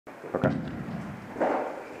Okay.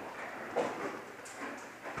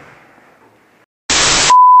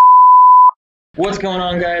 What's going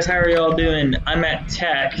on, guys? How are y'all doing? I'm at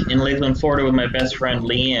TAC in Lakeland, Florida with my best friend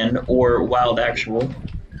Leanne, or Wild Actual.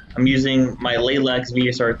 I'm using my Laylax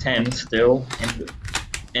VSR 10 still, and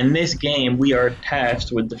in this game we are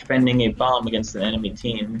tasked with defending a bomb against an enemy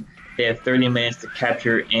team. They have 30 minutes to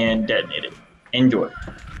capture and detonate it. Enjoy.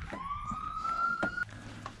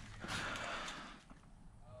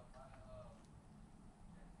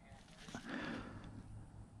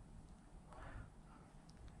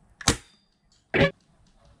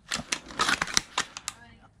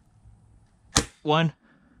 One.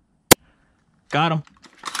 Got him.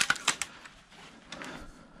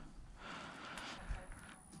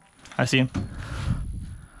 I see him.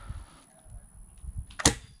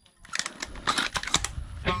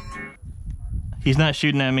 He's not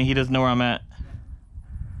shooting at me. He doesn't know where I'm at.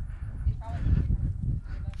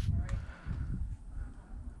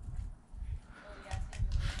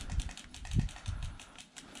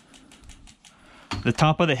 The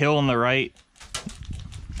top of the hill on the right.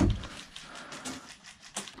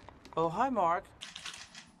 Oh, hi, Mark.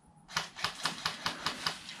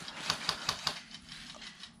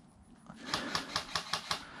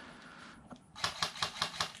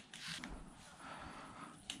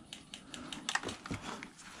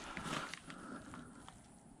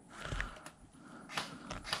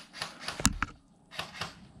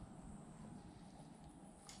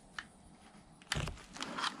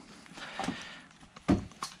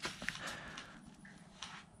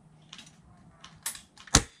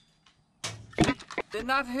 Did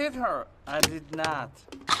not hit her. I did not.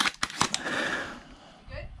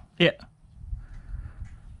 Good? Yeah.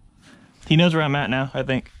 He knows where I'm at now, I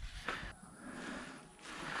think.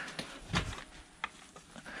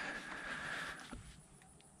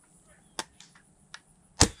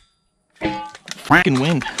 Freaking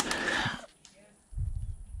wind.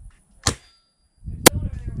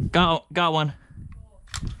 Got one.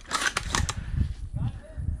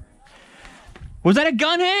 Was that a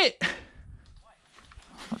gun hit?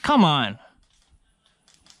 Come on.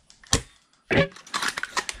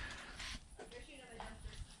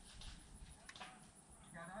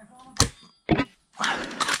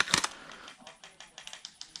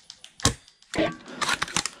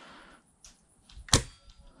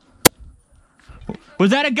 Was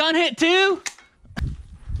that a gun hit too?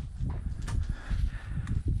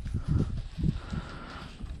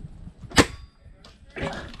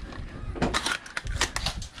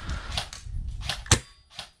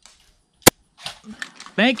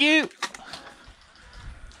 Thank you.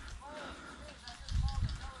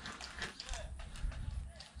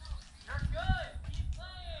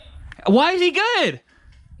 Why is he good?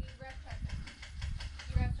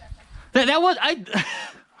 That was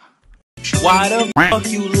Why the fuck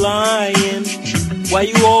you lying? Why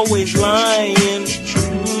you always lying?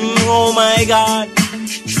 Oh my God.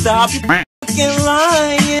 Stop fucking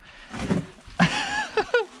lying.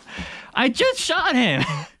 I just shot him.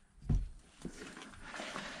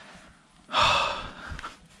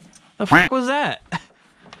 The fuck was that?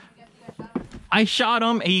 I shot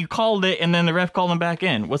him, he called it, and then the ref called him back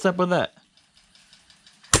in. What's up with that?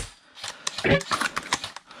 Come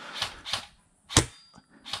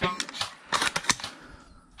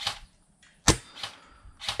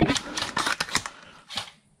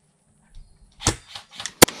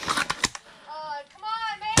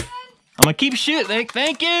on, man! I'm gonna keep shooting.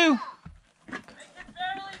 Thank you. They can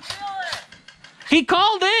barely feel it. He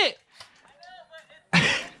called it. I know, but it's just a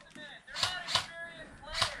minute. They're not experienced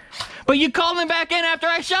players. But you called him back in after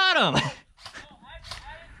I shot him. No, I integrity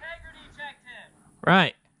checked him.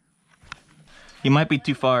 Right. You might be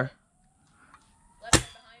too far. Left side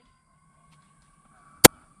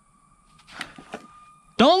behind.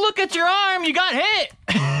 Don't look at your arm. You got hit.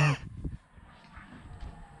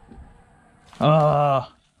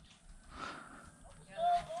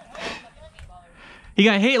 He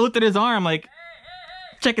got hit. Looked at his arm like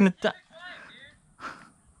checking the time.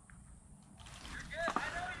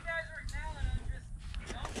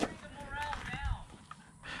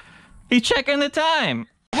 He's checking the time.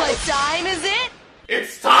 What time is it?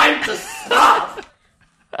 It's time to stop.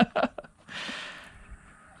 Literally,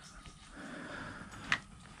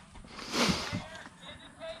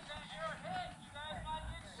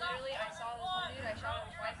 I saw this one dude. I shot him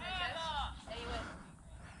twice in the chest, and he went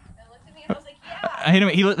and looked at me, and I was like, "Yeah." I hit him.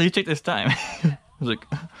 He checked this time. I was like.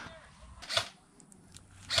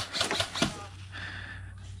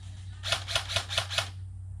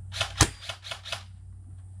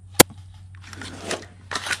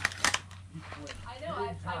 I know.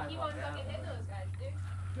 I keep on fucking hitting those guys, dude.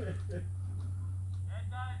 Louis' head.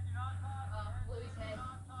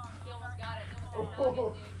 He almost got it. He almost had a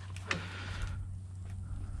nugget, dude.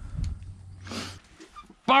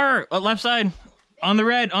 Bar, left side, on the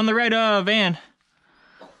red van.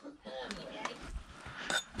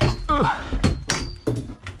 Ugh.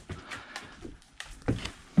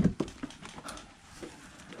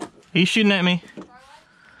 He's shooting at me. Oh,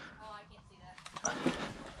 I can't see that.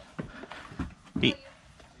 He,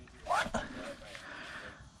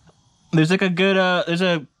 there's like a good there's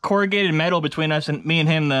a corrugated metal between us and me and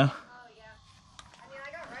him though. Oh, yeah. I mean,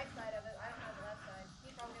 I got right side of it. I don't have the left side.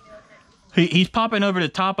 He's probably going to be looking at me. He's popping over the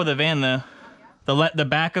top of the van though. The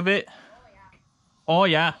back of it. Oh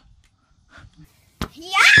yeah. Yeah!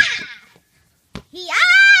 Yeah!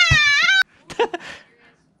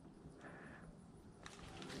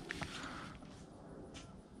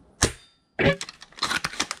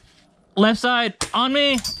 Left side, on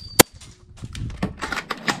me.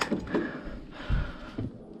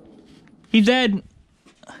 He's dead.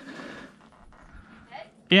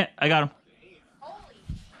 Yeah, I got him.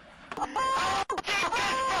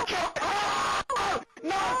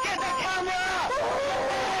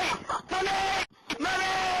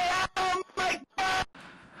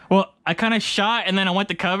 Well, I kind of shot and then I went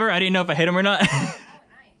to cover. I didn't know if I hit him or not. Nice,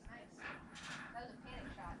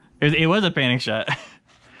 nice. That was a panic shot. It was a panic shot.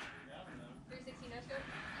 360 no scope?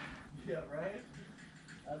 Yeah, right?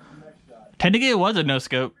 That's the next shot. Technically, it was a no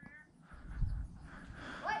scope.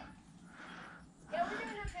 What? Yeah, we're doing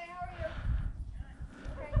okay. How are you?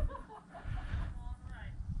 Okay.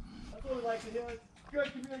 That's what we like to hear.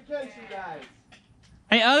 Good communication, guys.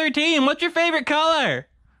 Hey, other team, what's your favorite color?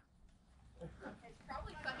 It's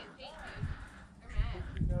probably fucking pink, dude. You're mad.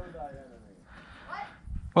 You know thy enemy. What?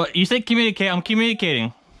 Well, you said communicate. I'm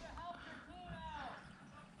communicating.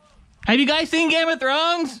 Have you guys seen Game of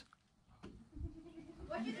Thrones?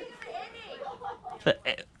 What'd you think of the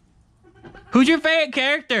ending? Who's your favorite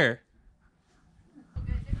character?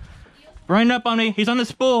 Running up on me. He's on the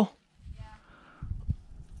spool.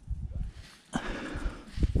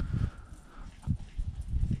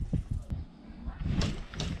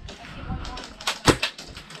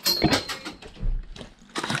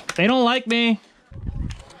 They don't like me.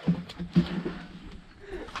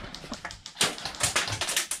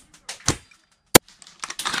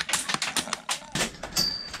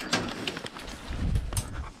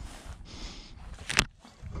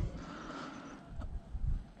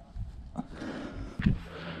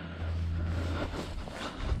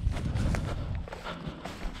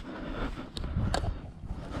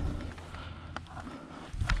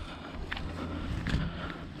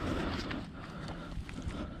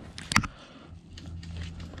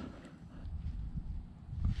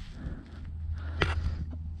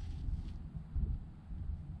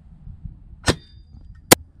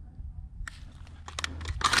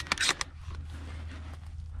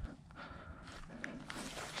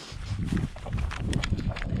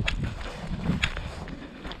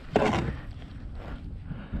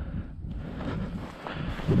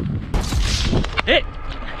 Hey!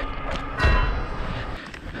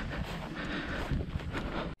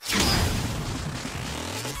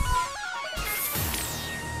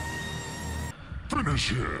 Finish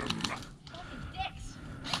him. Dicks.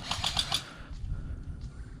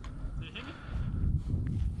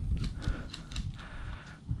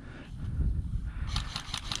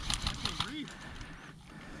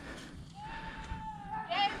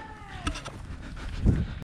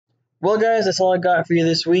 Well, guys, that's all I got for you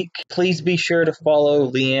this week. Please be sure to follow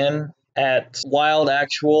Leanne at Wild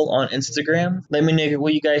Actual on Instagram. Let me know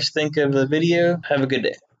what you guys think of the video. Have a good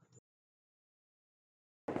day.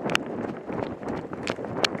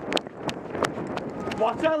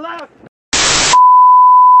 Watch that left!